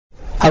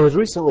I was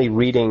recently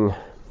reading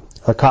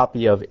a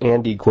copy of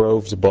Andy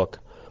Grove's book,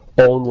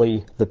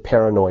 Only the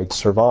Paranoid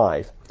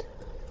Survive.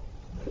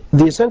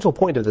 The essential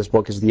point of this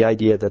book is the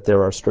idea that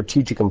there are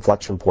strategic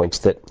inflection points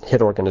that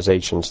hit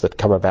organizations that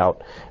come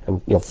about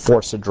and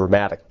force a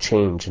dramatic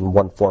change in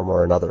one form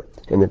or another.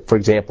 For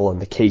example, in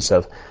the case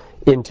of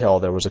Intel,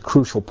 there was a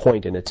crucial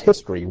point in its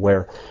history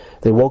where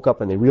they woke up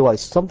and they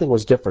realized something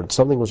was different,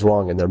 something was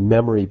wrong, and their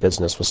memory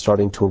business was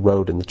starting to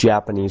erode, and the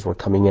Japanese were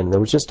coming in. There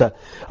was just a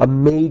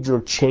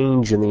major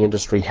change in the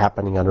industry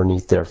happening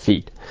underneath their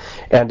feet.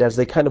 And as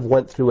they kind of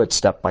went through it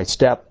step by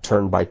step,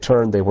 turn by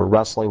turn, they were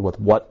wrestling with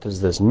what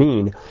does this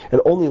mean,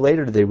 and only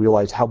later did they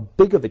realize how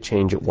big of a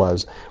change it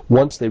was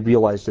once they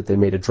realized that they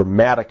made a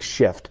dramatic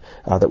shift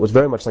that was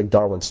very much like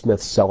Darwin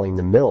Smith selling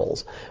the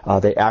mills.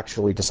 They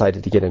actually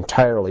decided to get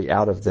entirely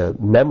out of the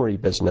memory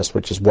business,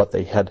 which is what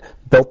they had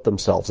built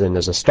themselves in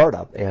as a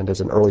startup and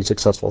as an early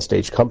successful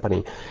stage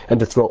company,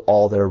 and to throw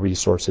all their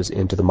resources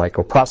into the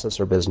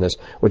microprocessor business,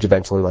 which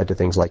eventually led to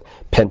things like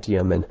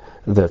Pentium and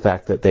the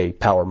fact that they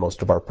power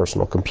most of our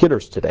personal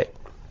computers today.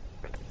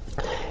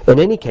 In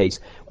any case,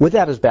 with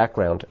that as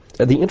background,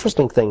 the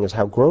interesting thing is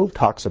how Grove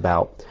talks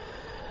about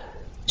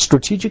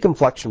strategic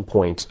inflection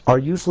points are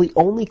usually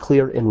only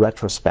clear in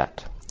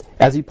retrospect.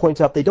 As he points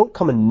out, they don't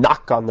come and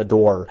knock on the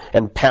door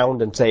and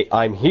pound and say,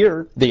 I'm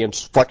here, the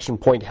inflection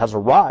point has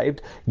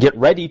arrived, get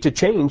ready to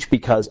change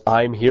because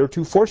I'm here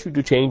to force you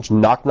to change,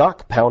 knock,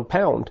 knock, pound,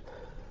 pound.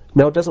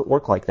 No, it doesn't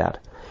work like that.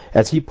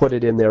 As he put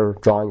it in there,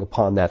 drawing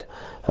upon that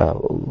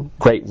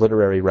great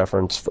literary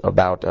reference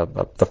about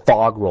the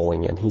fog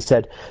rolling in, he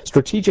said,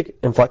 strategic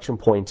inflection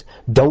points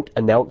don't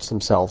announce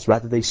themselves,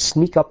 rather they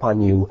sneak up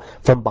on you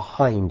from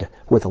behind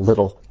with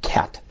little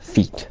cat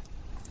feet.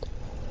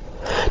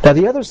 Now,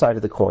 the other side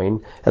of the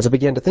coin, as I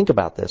began to think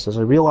about this, is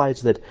I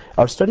realized that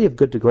our study of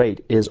Good to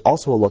Great is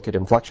also a look at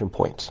inflection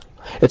points.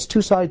 It's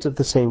two sides of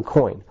the same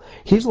coin.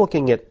 He's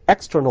looking at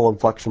external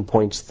inflection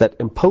points that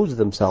impose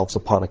themselves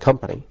upon a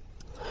company.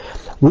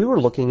 We were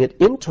looking at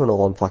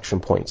internal inflection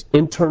points,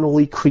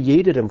 internally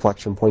created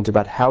inflection points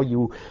about how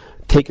you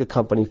take a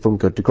company from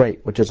good to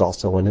great, which is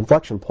also an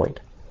inflection point.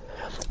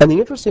 And the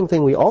interesting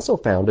thing we also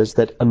found is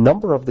that a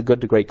number of the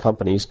good to great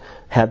companies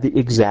had the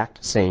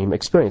exact same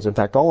experience. In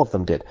fact, all of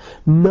them did.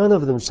 None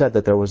of them said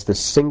that there was this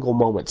single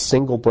moment,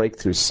 single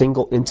breakthrough,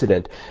 single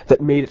incident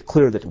that made it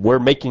clear that we're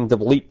making the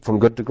leap from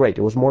good to great.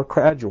 It was more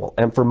gradual.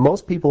 And for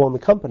most people in the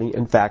company,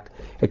 in fact,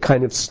 it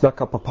kind of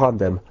snuck up upon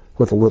them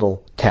with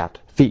little cat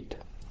feet.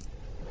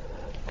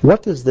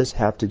 What does this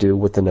have to do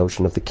with the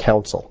notion of the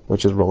council,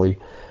 which is really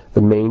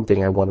the main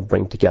thing I want to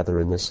bring together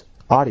in this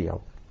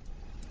audio?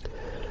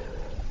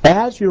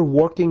 As you're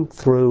working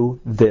through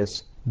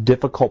this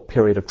difficult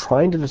period of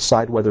trying to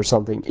decide whether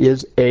something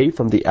is,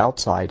 from the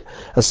outside,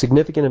 a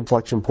significant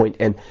inflection point,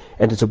 and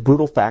it's a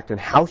brutal fact, and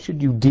how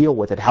should you deal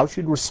with it, how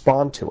should you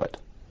respond to it?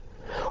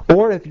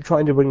 Or if you're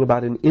trying to bring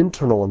about an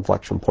internal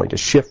inflection point, a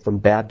shift from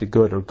bad to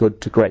good or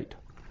good to great.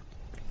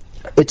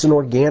 It's an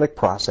organic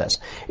process.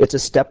 It's a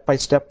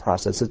step-by-step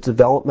process. It's a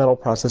developmental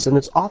process, and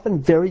it's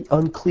often very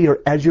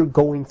unclear as you're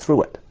going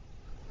through it.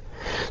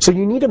 So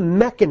you need a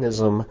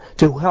mechanism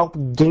to help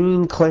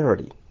gain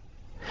clarity.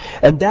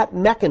 And that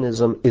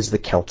mechanism is the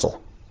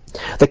council.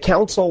 The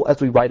council,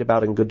 as we write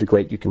about in Good to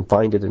Great, you can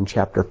find it in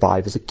Chapter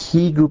 5, is a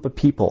key group of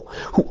people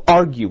who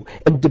argue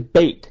and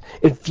debate,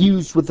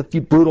 infused with a few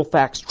brutal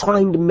facts,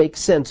 trying to make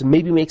sense and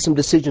maybe make some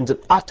decisions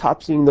and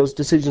autopsying those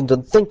decisions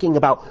and thinking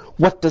about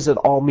what does it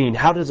all mean,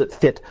 how does it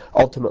fit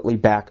ultimately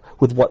back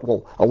with what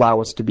will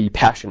allow us to be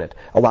passionate,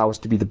 allow us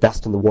to be the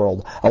best in the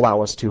world,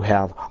 allow us to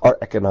have our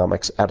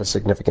economics at a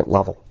significant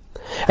level.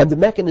 And the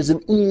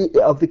mechanism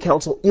of the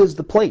council is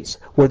the place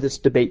where this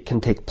debate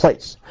can take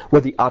place,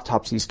 where the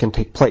autopsies can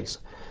take place,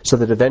 so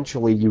that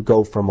eventually you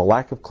go from a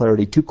lack of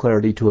clarity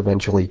to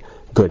eventually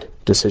good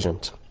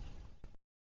decisions.